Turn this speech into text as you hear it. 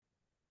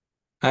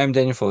I am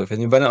Daniel Fuller from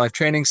the Abundant Life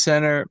Training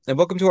Center, and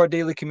welcome to our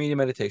daily community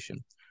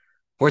meditation,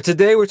 where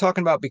today we're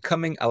talking about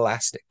becoming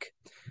elastic.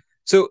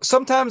 So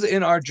sometimes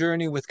in our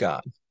journey with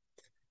God,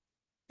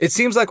 it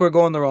seems like we're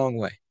going the wrong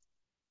way.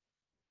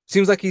 It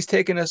seems like He's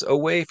taken us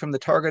away from the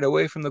target,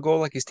 away from the goal,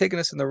 like He's taken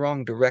us in the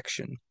wrong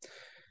direction.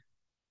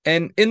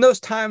 And in those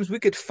times, we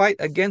could fight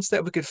against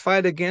that. We could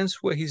fight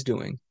against what He's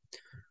doing.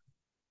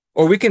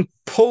 Or we can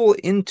pull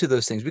into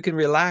those things. We can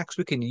relax.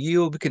 We can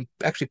yield. We can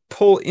actually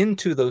pull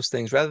into those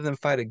things rather than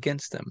fight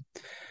against them.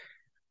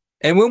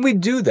 And when we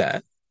do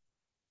that,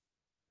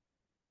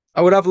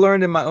 what I've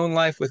learned in my own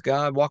life with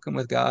God, walking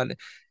with God,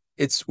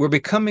 we're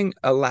becoming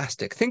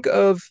elastic. Think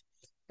of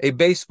a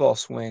baseball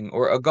swing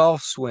or a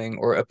golf swing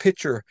or a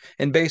pitcher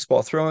in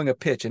baseball throwing a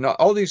pitch and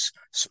all these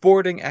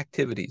sporting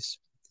activities.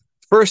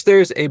 First,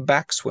 there's a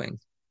backswing.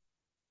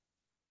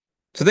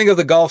 So think of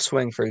the golf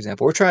swing, for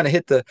example. We're trying to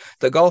hit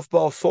the golf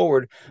ball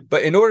forward,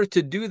 but in order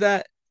to do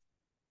that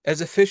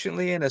as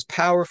efficiently and as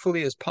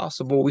powerfully as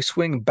possible, we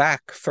swing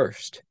back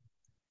first.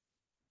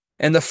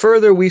 And the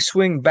further we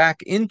swing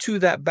back into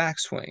that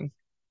backswing,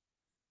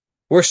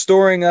 we're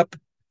storing up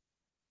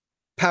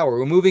power.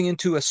 We're moving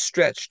into a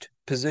stretched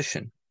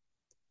position.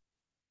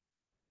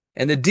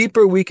 And the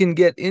deeper we can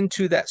get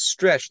into that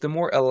stretch, the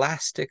more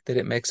elastic that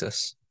it makes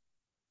us.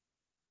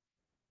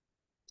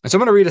 And so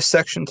I'm going to read a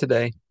section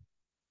today.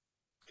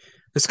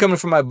 This is coming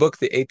from my book,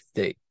 The Eighth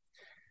Day.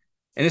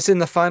 And it's in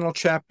the final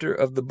chapter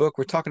of the book.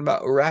 We're talking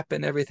about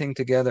wrapping everything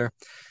together.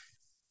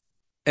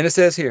 And it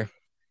says here,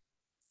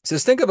 it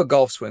says, think of a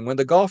golf swing. When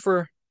the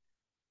golfer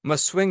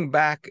must swing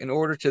back in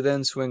order to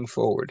then swing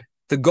forward.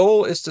 The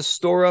goal is to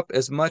store up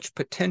as much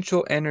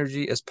potential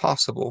energy as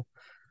possible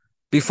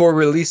before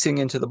releasing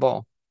into the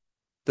ball.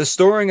 The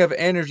storing of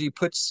energy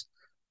puts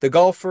the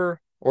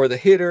golfer or the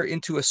hitter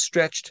into a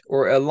stretched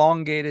or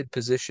elongated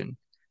position.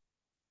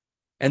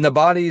 And the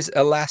body's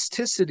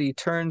elasticity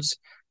turns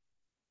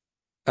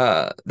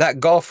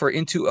that golfer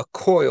into a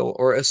coil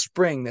or a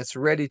spring that's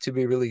ready to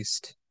be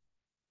released.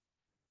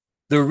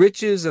 The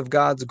riches of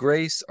God's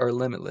grace are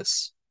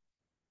limitless.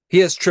 He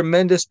has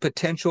tremendous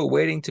potential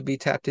waiting to be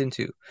tapped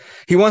into.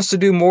 He wants to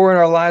do more in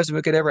our lives than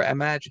we could ever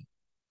imagine,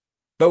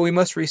 but we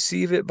must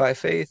receive it by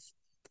faith.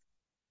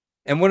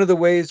 And one of the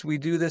ways we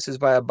do this is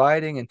by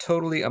abiding and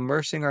totally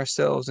immersing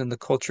ourselves in the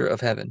culture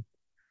of heaven.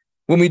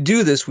 When we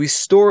do this, we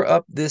store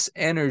up this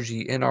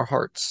energy in our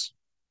hearts,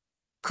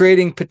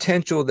 creating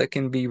potential that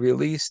can be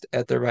released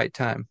at the right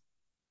time.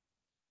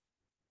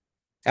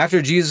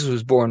 After Jesus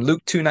was born,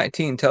 Luke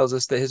 2:19 tells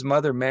us that his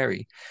mother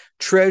Mary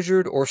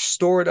treasured or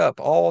stored up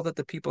all that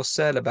the people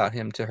said about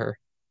him to her,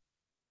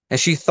 and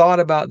she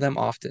thought about them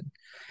often.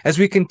 As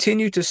we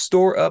continue to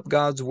store up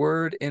God's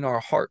word in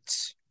our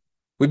hearts,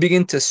 we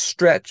begin to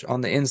stretch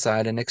on the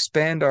inside and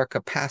expand our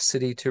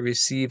capacity to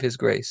receive his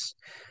grace.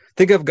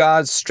 Think of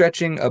God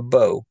stretching a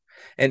bow,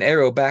 an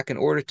arrow back in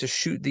order to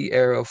shoot the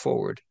arrow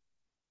forward.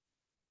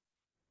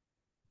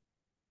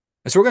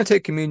 And so we're going to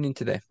take communion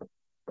today,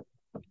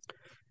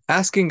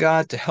 asking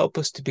God to help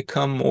us to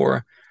become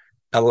more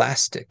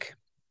elastic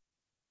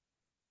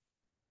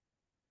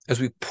as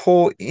we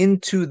pull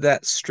into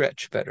that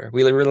stretch better.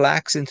 We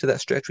relax into that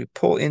stretch. We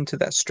pull into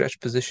that stretch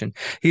position.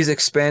 He's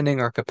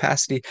expanding our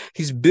capacity.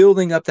 He's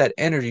building up that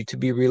energy to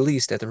be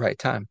released at the right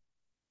time.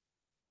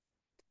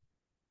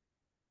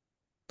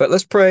 But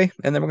let's pray,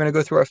 and then we're going to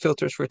go through our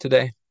filters for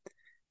today,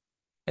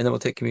 and then we'll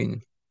take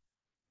communion.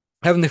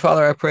 Heavenly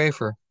Father, I pray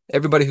for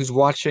everybody who's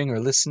watching or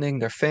listening,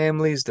 their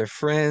families, their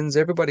friends,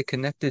 everybody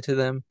connected to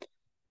them,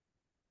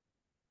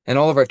 and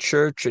all of our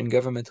church and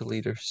governmental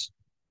leaders.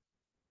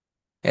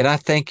 And I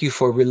thank you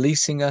for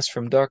releasing us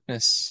from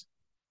darkness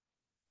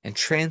and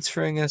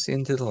transferring us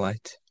into the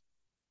light,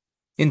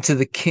 into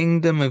the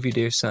kingdom of your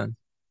dear Son.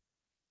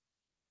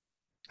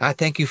 I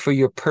thank you for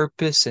your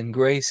purpose and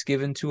grace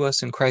given to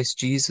us in Christ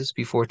Jesus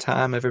before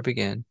time ever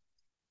began,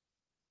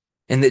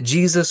 and that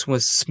Jesus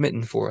was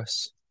smitten for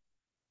us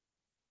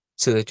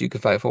so that you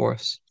could fight for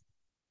us.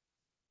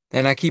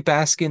 And I keep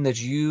asking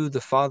that you, the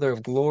Father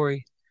of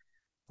glory,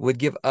 would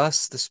give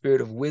us the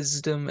spirit of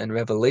wisdom and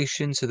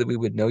revelation so that we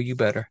would know you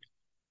better,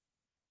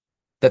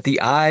 that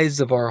the eyes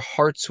of our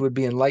hearts would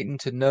be enlightened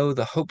to know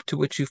the hope to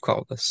which you've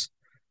called us,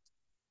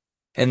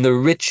 and the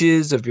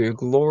riches of your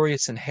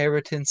glorious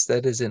inheritance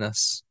that is in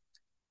us,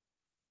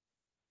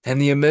 and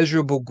the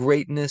immeasurable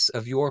greatness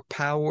of your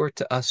power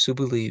to us who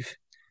believe,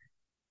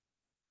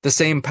 the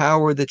same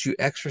power that you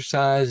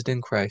exercised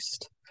in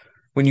Christ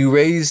when you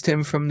raised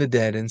him from the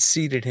dead and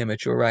seated him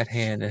at your right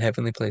hand in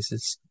heavenly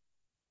places,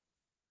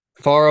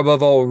 far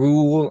above all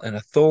rule and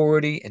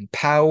authority and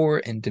power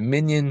and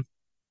dominion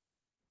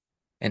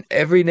and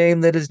every name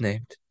that is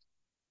named,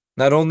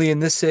 not only in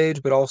this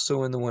age, but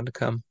also in the one to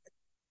come.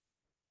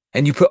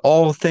 And you put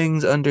all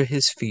things under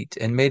his feet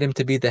and made him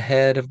to be the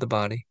head of the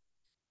body,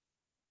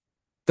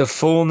 the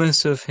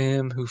fullness of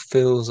him who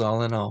fills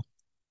all in all.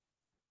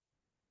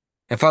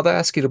 And Father, I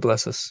ask you to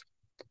bless us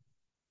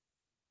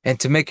and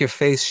to make your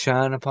face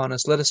shine upon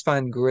us. Let us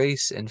find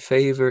grace and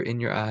favor in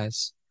your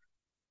eyes.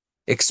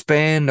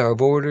 Expand our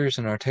borders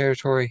and our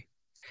territory.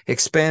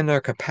 Expand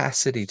our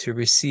capacity to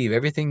receive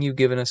everything you've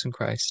given us in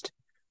Christ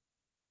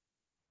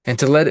and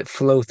to let it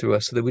flow through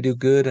us so that we do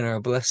good and are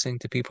a blessing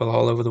to people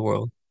all over the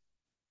world.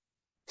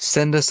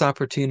 Send us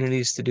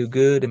opportunities to do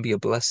good and be a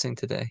blessing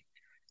today.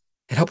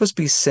 And help us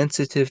be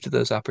sensitive to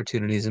those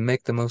opportunities and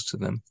make the most of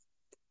them.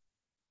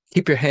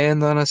 Keep your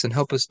hand on us and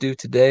help us do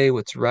today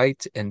what's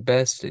right and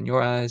best in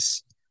your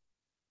eyes,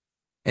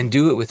 and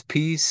do it with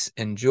peace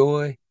and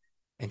joy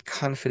and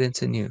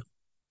confidence in you.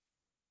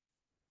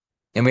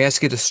 And we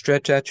ask you to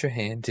stretch out your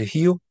hand to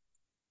heal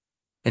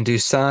and do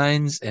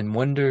signs and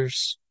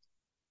wonders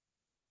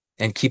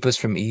and keep us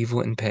from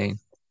evil and pain.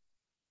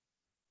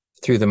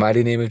 Through the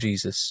mighty name of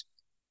Jesus.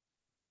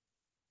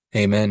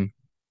 Amen.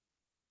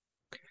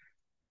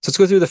 So let's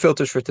go through the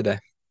filters for today.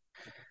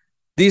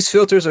 These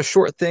filters are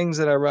short things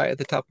that I write at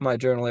the top of my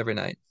journal every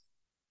night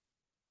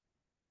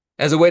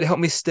as a way to help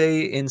me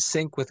stay in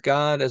sync with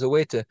God, as a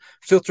way to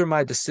filter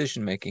my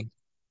decision making.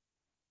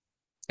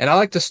 And I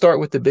like to start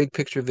with the big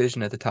picture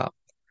vision at the top.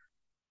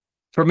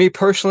 For me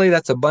personally,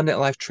 that's abundant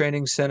life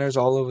training centers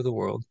all over the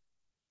world,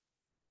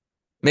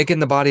 making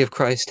the body of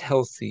Christ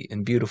healthy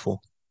and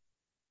beautiful.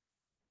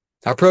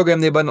 Our program,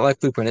 the Abundant Life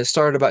Blueprint, it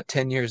started about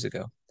 10 years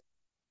ago.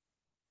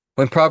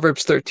 When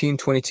Proverbs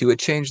 13:22, it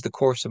changed the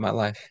course of my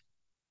life.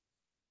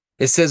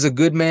 It says, a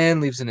good man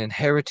leaves an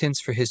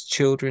inheritance for his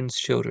children's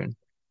children.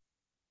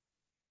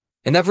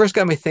 And that verse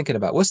got me thinking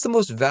about what's the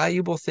most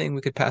valuable thing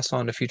we could pass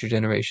on to future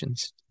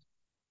generations.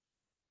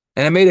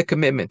 And I made a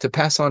commitment to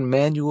pass on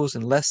manuals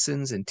and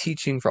lessons and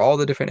teaching for all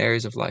the different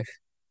areas of life.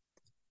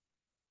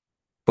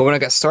 But when I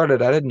got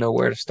started, I didn't know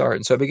where to start.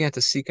 And so I began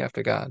to seek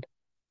after God.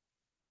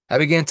 I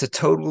began to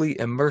totally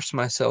immerse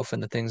myself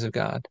in the things of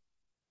God.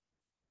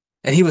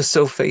 And he was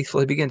so faithful.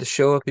 He began to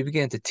show up. He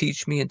began to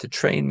teach me and to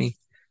train me.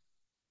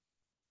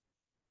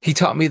 He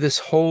taught me this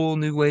whole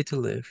new way to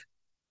live.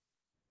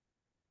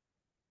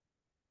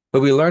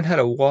 But we learn how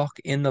to walk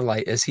in the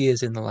light as he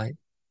is in the light.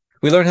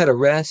 We learn how to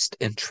rest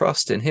and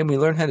trust in him. We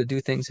learn how to do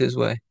things his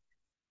way.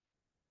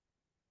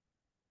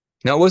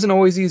 Now, it wasn't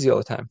always easy all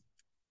the time.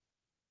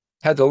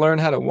 Had to learn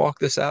how to walk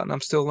this out, and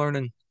I'm still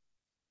learning.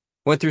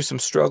 Went through some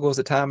struggles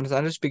at times.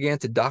 I just began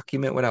to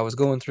document what I was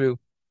going through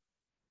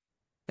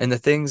and the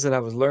things that I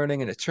was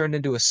learning, and it turned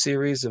into a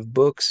series of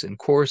books and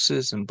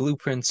courses and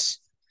blueprints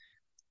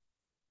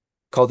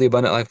called the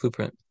Abundant Life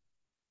Blueprint.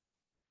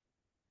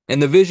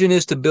 And the vision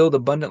is to build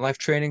abundant life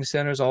training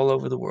centers all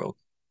over the world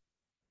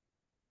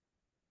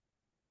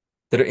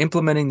that are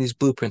implementing these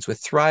blueprints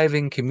with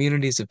thriving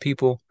communities of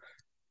people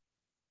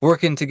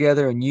working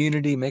together in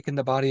unity, making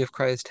the body of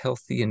Christ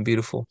healthy and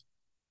beautiful.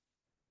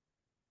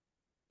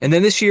 And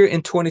then this year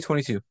in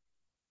 2022,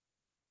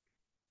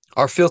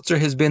 our filter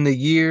has been the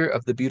year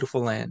of the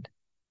beautiful land.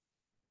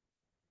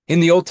 In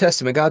the Old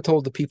Testament, God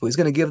told the people he's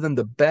going to give them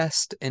the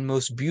best and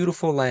most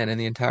beautiful land in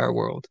the entire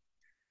world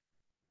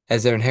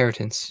as their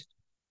inheritance.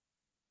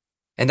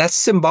 And that's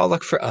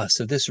symbolic for us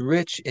of this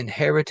rich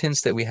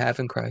inheritance that we have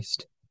in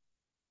Christ.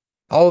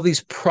 All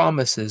these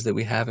promises that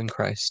we have in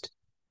Christ.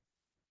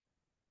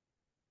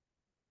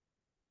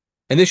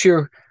 And this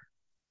year,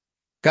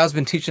 God's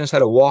been teaching us how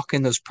to walk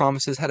in those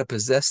promises, how to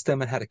possess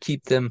them, and how to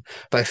keep them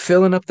by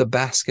filling up the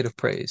basket of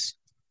praise.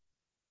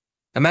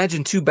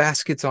 Imagine two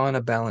baskets on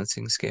a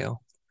balancing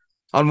scale.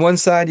 On one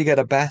side, you got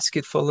a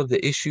basket full of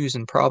the issues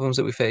and problems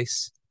that we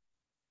face.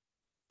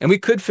 And we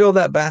could fill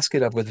that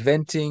basket up with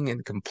venting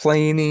and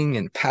complaining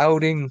and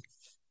pouting,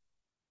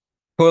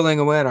 pulling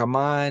away at our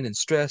mind and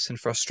stress and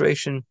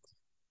frustration.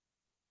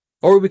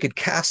 Or we could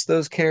cast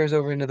those cares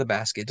over into the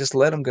basket, just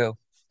let them go.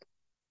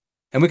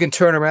 And we can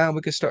turn around,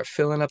 we can start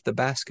filling up the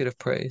basket of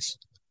praise.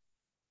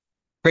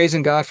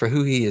 Praising God for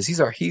who he is.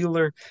 He's our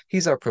healer,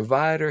 he's our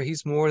provider,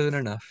 he's more than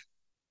enough.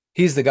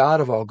 He's the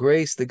God of all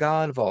grace, the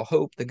God of all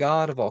hope, the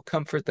God of all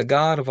comfort, the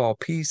God of all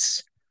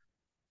peace.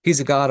 He's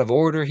a God of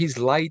order, he's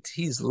light,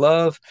 he's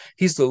love,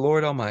 he's the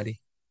Lord Almighty,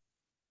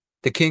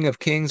 the King of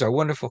Kings, our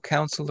wonderful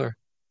counselor.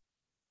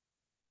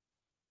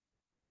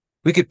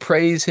 We could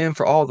praise him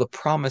for all the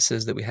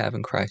promises that we have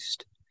in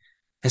Christ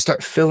and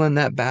start filling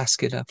that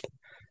basket up.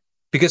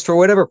 Because for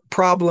whatever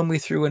problem we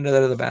threw into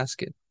that other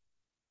basket,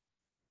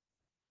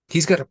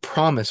 he's got a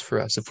promise for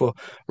us. If we'll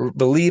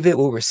believe it,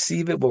 we'll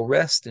receive it, we'll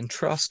rest and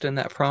trust in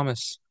that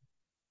promise.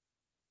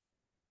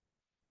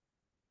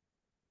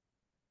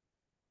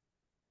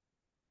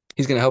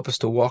 He's going to help us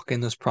to walk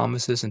in those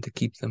promises and to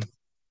keep them.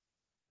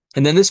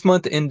 And then this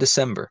month in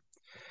December,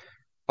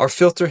 our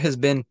filter has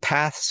been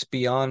paths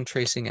beyond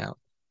tracing out.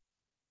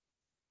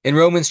 In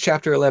Romans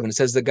chapter 11, it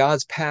says that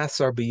God's paths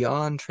are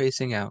beyond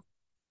tracing out.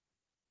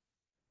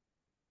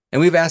 And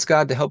we've asked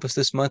God to help us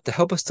this month, to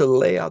help us to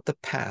lay out the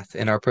path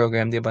in our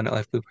program, the Abundant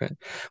Life Blueprint,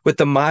 with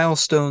the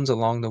milestones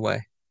along the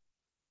way.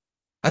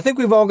 I think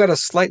we've all got a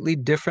slightly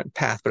different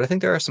path, but I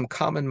think there are some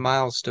common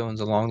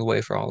milestones along the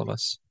way for all of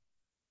us.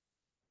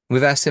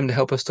 We've asked him to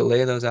help us to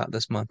lay those out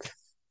this month.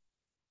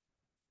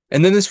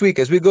 And then this week,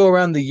 as we go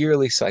around the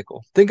yearly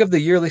cycle, think of the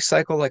yearly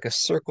cycle like a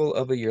circle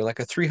of a year, like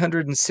a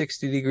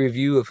 360-degree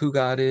view of who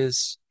God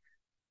is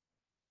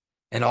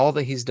and all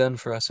that he's done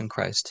for us in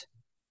Christ.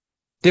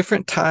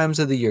 Different times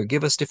of the year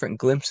give us different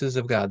glimpses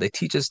of God. They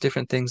teach us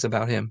different things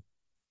about Him.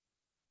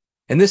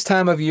 And this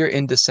time of year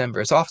in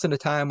December, it's often a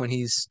time when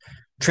He's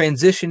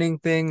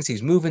transitioning things,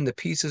 He's moving the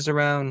pieces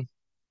around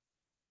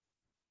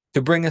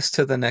to bring us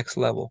to the next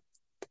level.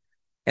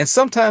 And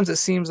sometimes it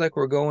seems like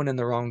we're going in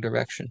the wrong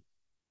direction.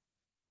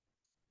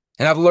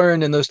 And I've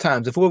learned in those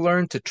times, if we'll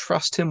learn to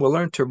trust Him, we'll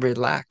learn to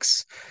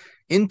relax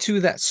into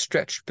that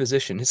stretched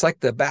position. It's like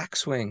the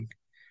backswing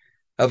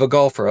of a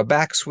golfer, a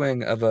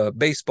backswing of a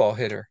baseball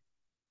hitter.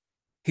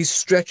 He's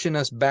stretching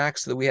us back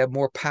so that we have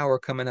more power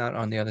coming out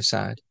on the other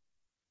side.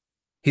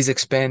 He's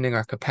expanding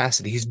our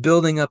capacity. He's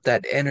building up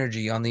that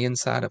energy on the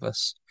inside of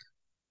us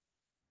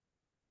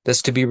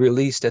that's to be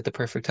released at the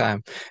perfect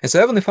time. And so,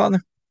 Heavenly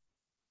Father,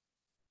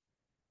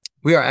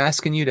 we are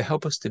asking you to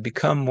help us to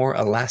become more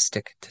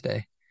elastic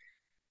today,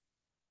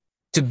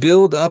 to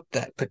build up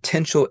that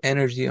potential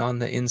energy on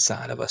the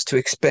inside of us, to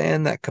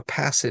expand that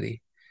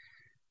capacity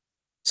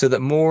so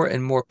that more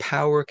and more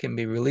power can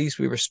be released.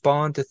 We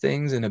respond to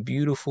things in a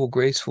beautiful,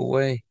 graceful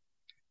way.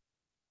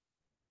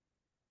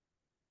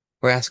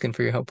 We're asking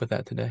for your help with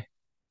that today.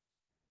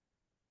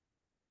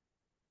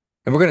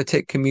 And we're going to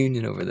take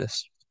communion over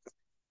this.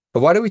 But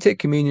why do we take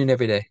communion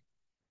every day?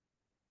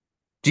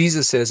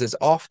 Jesus says, as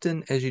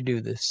often as you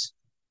do this,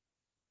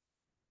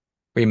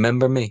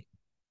 remember me.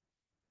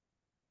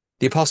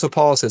 The Apostle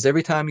Paul says,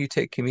 every time you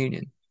take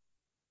communion,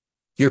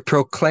 you're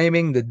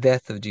proclaiming the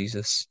death of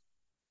Jesus.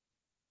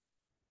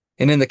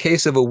 And in the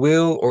case of a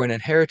will or an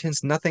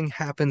inheritance, nothing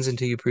happens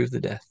until you prove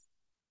the death.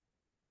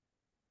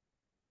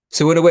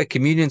 So in a way,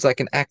 communion is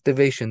like an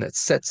activation that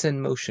sets in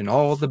motion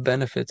all the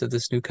benefits of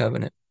this new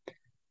covenant.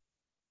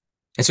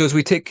 And so as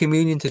we take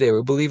communion today,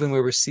 we're believing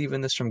we're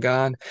receiving this from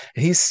God,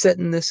 and He's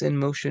setting this in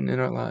motion in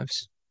our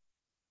lives.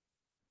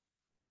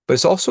 But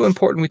it's also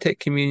important we take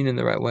communion in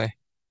the right way.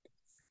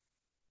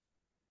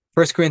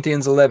 1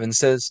 Corinthians 11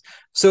 says,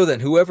 so then,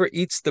 whoever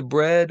eats the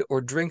bread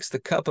or drinks the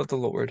cup of the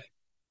Lord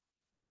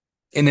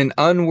in an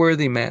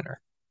unworthy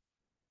manner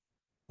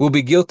will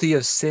be guilty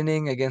of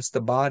sinning against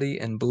the body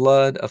and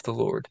blood of the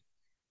Lord.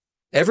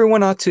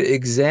 Everyone ought to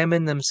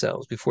examine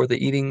themselves before they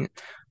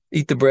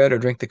eat the bread or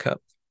drink the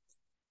cup.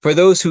 For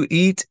those who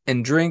eat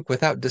and drink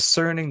without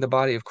discerning the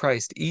body of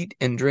Christ eat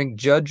and drink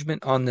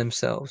judgment on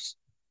themselves.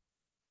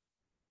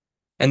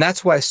 And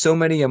that's why so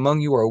many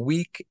among you are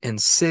weak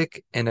and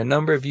sick, and a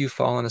number of you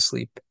fallen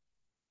asleep.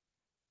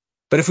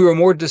 But if we were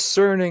more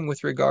discerning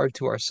with regard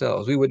to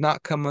ourselves, we would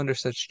not come under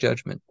such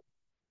judgment.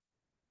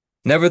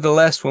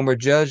 Nevertheless, when we're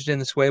judged in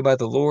this way by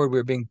the Lord,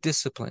 we're being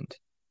disciplined,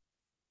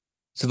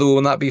 so that we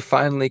will not be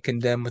finally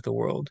condemned with the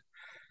world.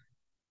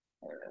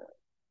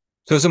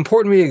 So it's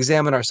important we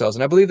examine ourselves.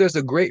 And I believe there's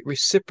a great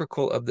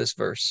reciprocal of this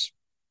verse,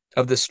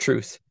 of this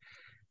truth.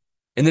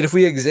 And that if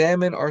we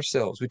examine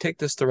ourselves, we take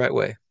this the right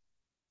way.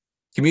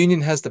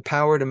 Communion has the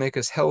power to make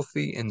us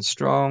healthy and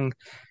strong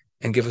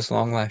and give us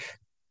long life.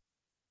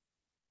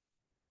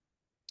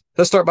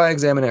 Let's start by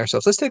examining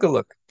ourselves. Let's take a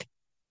look.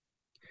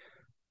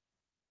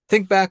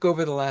 Think back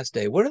over the last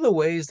day. What are the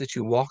ways that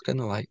you walked in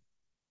the light?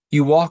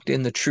 You walked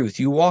in the truth.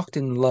 You walked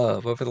in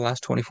love over the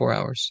last 24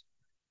 hours.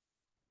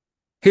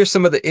 Here's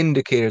some of the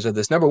indicators of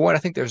this. Number one, I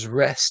think there's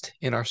rest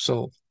in our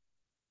soul.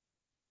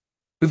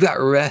 We've got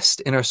rest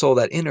in our soul,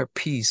 that inner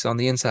peace on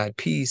the inside,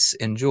 peace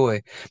and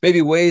joy.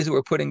 Maybe ways that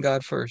we're putting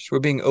God first. We're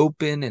being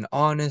open and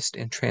honest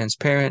and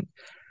transparent,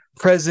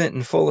 present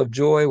and full of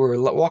joy.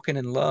 We're walking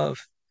in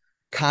love,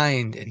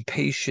 kind and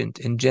patient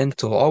and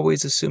gentle,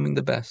 always assuming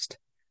the best.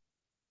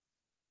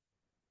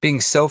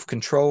 Being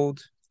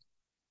self-controlled,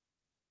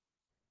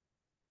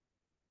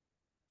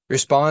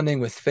 responding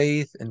with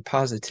faith and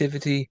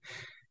positivity,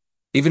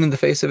 even in the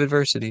face of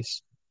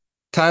adversities.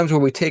 Times where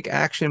we take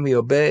action, we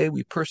obey,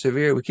 we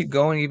persevere, we keep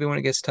going even when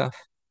it gets tough.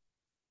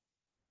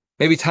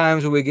 Maybe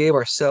times where we gave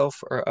ourselves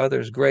or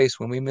others grace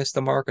when we missed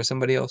the mark or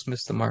somebody else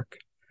missed the mark.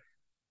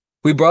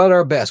 We brought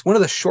our best. One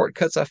of the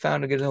shortcuts I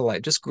found to get into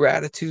light, just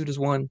gratitude is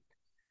one.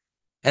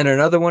 And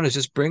another one is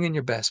just bringing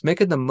your best,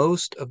 making the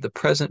most of the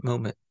present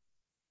moment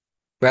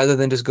rather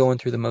than just going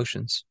through the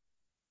motions.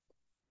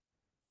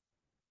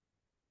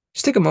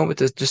 Just take a moment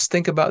to just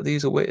think about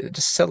these away,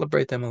 just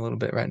celebrate them a little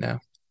bit right now.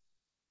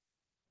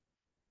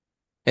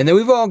 And then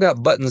we've all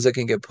got buttons that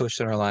can get pushed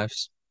in our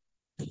lives.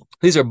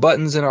 These are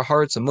buttons in our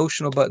hearts,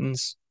 emotional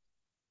buttons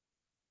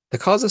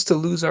that cause us to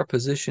lose our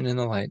position in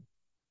the light.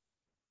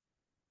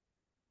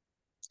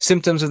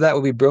 Symptoms of that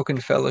will be broken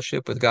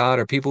fellowship with God,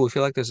 or people who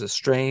feel like there's a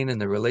strain in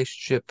the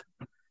relationship.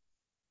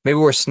 Maybe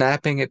we're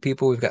snapping at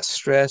people. We've got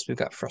stress. We've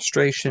got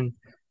frustration.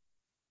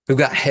 We've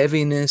got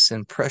heaviness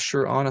and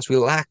pressure on us. We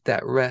lack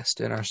that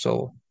rest in our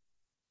soul.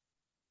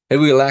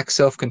 Maybe we lack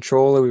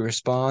self-control, or we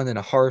respond in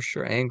a harsh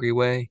or angry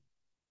way.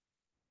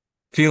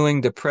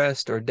 Feeling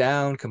depressed or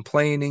down,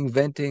 complaining,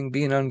 venting,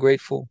 being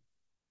ungrateful.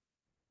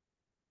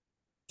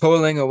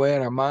 Toiling away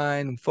in our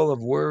mind, full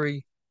of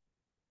worry.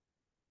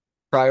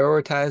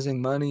 Prioritizing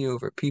money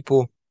over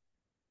people.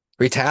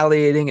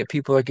 Retaliating at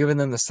people, or giving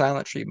them the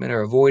silent treatment,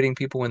 or avoiding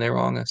people when they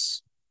wrong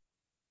us.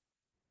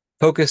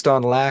 Focused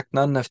on lack,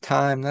 not enough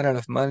time, not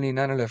enough money,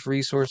 not enough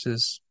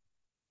resources.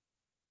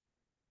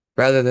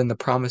 rather than the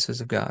promises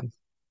of God.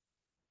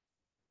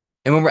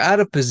 And when we're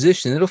out of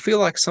position, it'll feel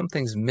like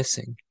something's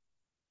missing.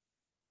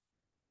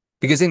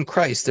 Because in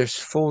Christ, there's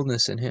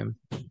fullness in Him.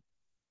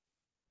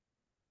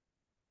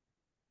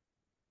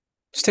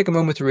 Just take a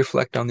moment to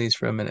reflect on these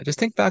for a minute. Just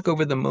think back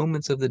over the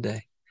moments of the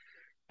day.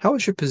 How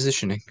is your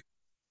positioning?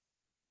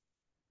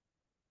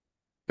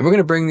 And we're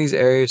going to bring these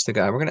areas to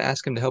God. We're going to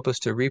ask Him to help us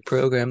to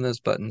reprogram those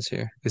buttons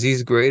here because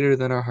He's greater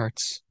than our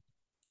hearts.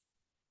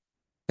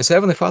 And so,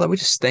 Heavenly Father, we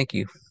just thank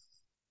you.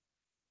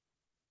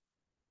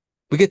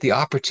 We get the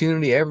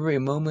opportunity every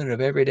moment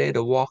of every day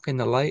to walk in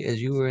the light as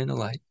you were in the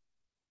light.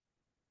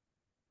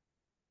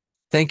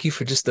 Thank you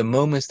for just the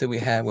moments that we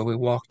had where we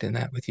walked in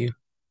that with you.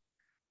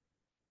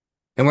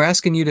 And we're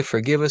asking you to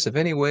forgive us of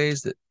any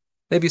ways that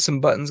maybe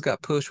some buttons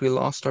got pushed, we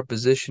lost our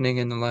positioning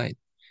in the light.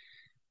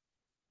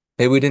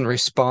 Maybe we didn't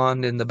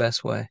respond in the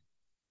best way.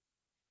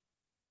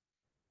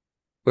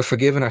 We're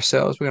forgiving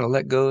ourselves. We're going to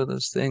let go of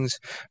those things.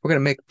 We're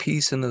going to make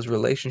peace in those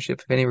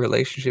relationships if any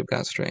relationship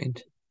got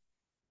strained.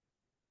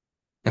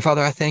 And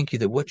Father, I thank you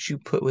that what you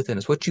put within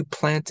us, what you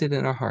planted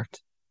in our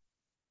heart,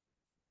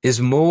 is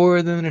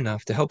more than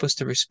enough to help us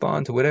to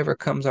respond to whatever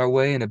comes our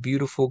way in a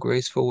beautiful,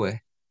 graceful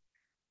way.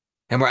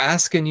 And we're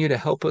asking you to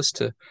help us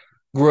to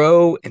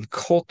grow and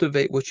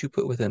cultivate what you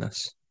put within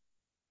us.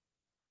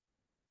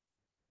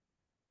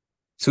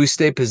 So we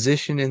stay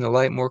positioned in the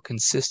light more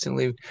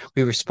consistently.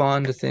 We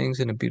respond to things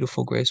in a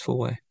beautiful, graceful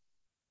way.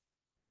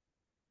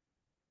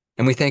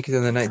 And we thank you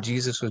that the night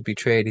Jesus was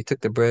betrayed, he took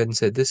the bread and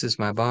said, "This is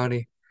my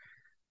body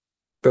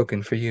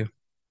broken for you.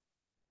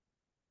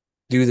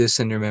 Do this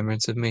in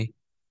remembrance of me."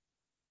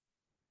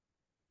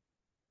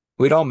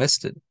 We'd all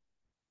missed it.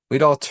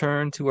 We'd all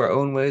turned to our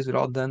own ways. We'd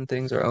all done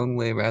things our own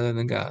way rather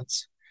than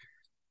God's.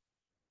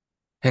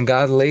 And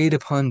God laid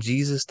upon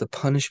Jesus the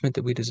punishment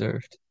that we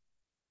deserved.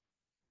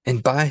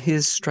 And by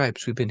his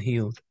stripes, we've been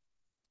healed.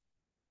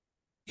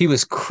 He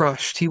was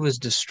crushed. He was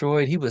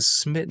destroyed. He was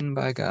smitten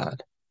by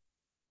God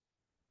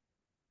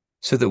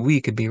so that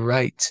we could be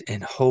right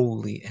and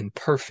holy and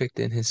perfect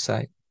in his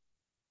sight.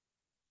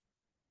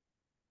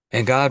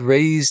 And God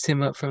raised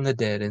him up from the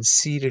dead and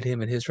seated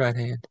him at his right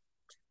hand.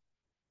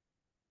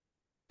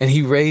 And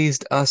he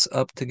raised us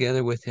up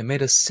together with him,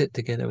 made us sit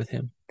together with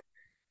him.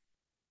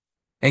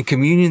 And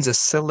communion's a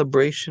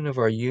celebration of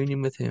our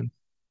union with him,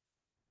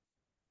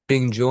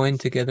 being joined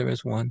together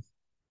as one.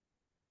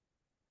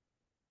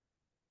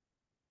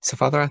 So,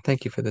 Father, I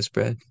thank you for this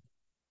bread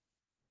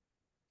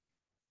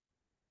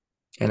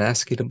and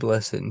ask you to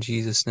bless it in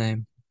Jesus'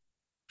 name.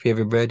 If you have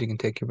your bread, you can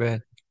take your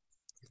bread.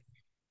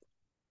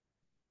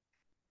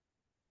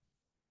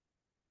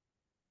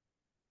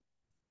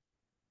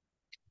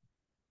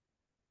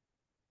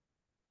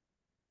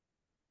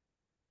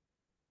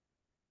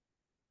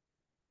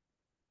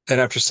 And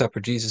after supper,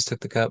 Jesus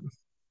took the cup.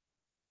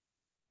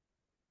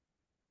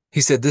 He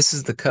said, "This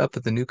is the cup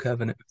of the new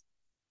covenant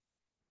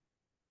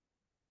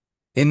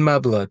in my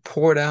blood,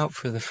 poured out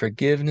for the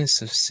forgiveness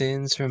of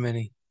sins for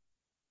many."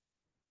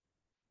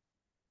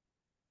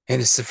 And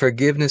it's the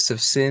forgiveness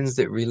of sins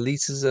that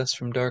releases us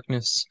from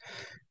darkness,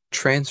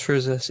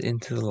 transfers us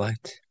into the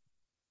light.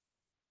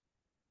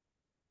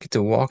 Get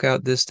to walk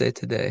out this day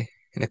today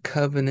in a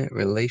covenant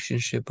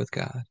relationship with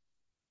God.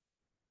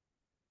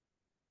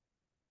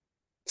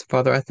 So,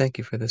 Father, I thank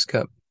you for this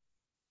cup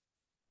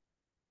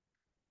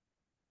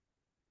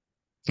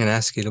and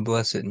ask you to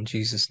bless it in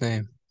Jesus'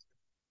 name.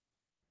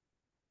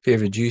 If you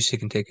have a juice, you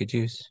can take a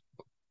juice.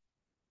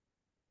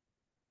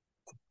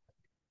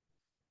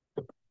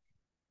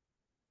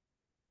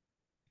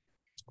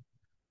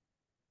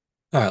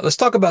 All right, let's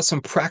talk about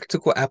some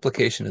practical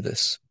application of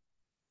this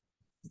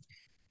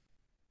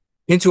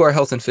into our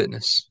health and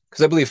fitness,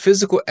 because I believe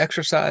physical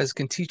exercise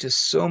can teach us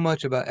so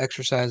much about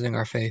exercising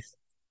our faith.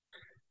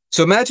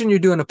 So imagine you're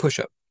doing a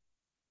push-up,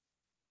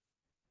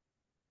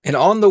 and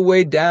on the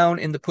way down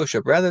in the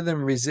push-up, rather than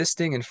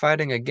resisting and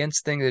fighting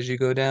against things as you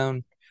go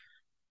down,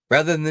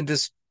 rather than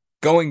just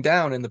going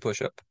down in the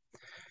push-up,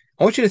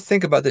 I want you to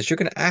think about this. You're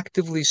going to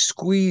actively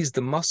squeeze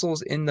the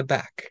muscles in the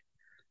back.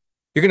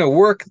 You're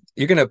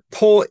going to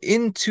pull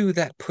into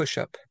that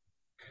push-up.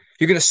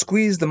 You're going to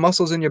squeeze the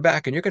muscles in your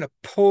back and you're going to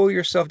pull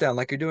yourself down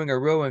like you're doing a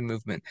rowing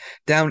movement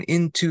down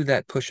into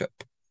that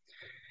push-up.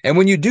 And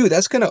when you do,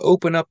 that's going to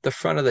open up the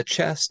front of the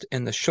chest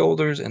and the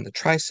shoulders and the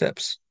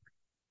triceps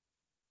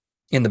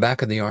in the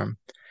back of the arm.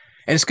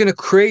 And it's going to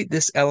create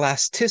this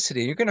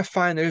elasticity. You're going to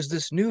find there's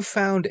this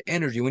newfound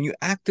energy when you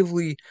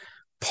actively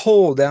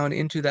pull down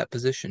into that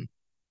position.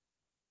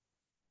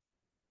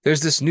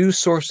 There's this new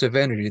source of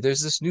energy.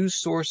 There's this new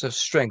source of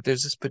strength.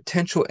 There's this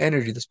potential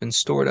energy that's been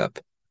stored up.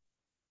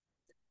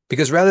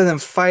 Because rather than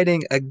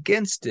fighting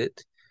against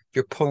it,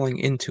 you're pulling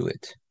into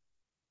it.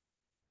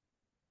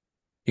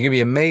 You're going to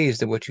be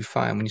amazed at what you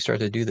find when you start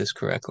to do this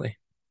correctly.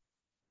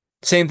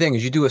 Same thing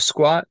as you do a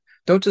squat,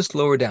 don't just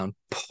lower down,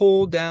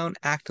 pull down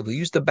actively.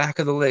 Use the back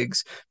of the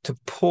legs to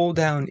pull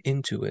down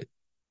into it.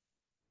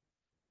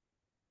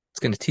 It's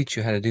going to teach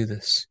you how to do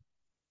this.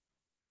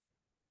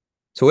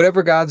 So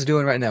whatever God's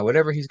doing right now,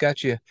 whatever he's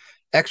got you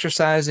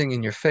exercising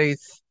in your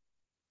faith,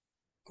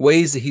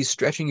 ways that he's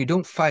stretching you,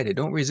 don't fight it.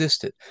 Don't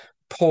resist it.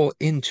 Pull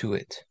into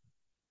it.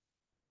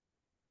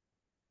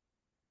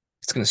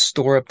 It's going to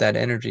store up that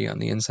energy on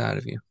the inside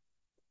of you.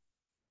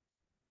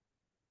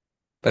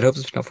 But I hope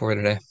it's been helpful for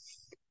today.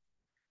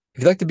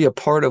 If you'd like to be a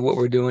part of what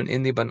we're doing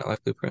in the Abundant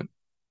Life Blueprint,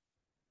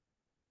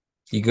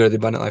 you go to the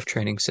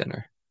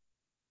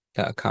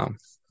AbundantLifeTrainingCenter.com.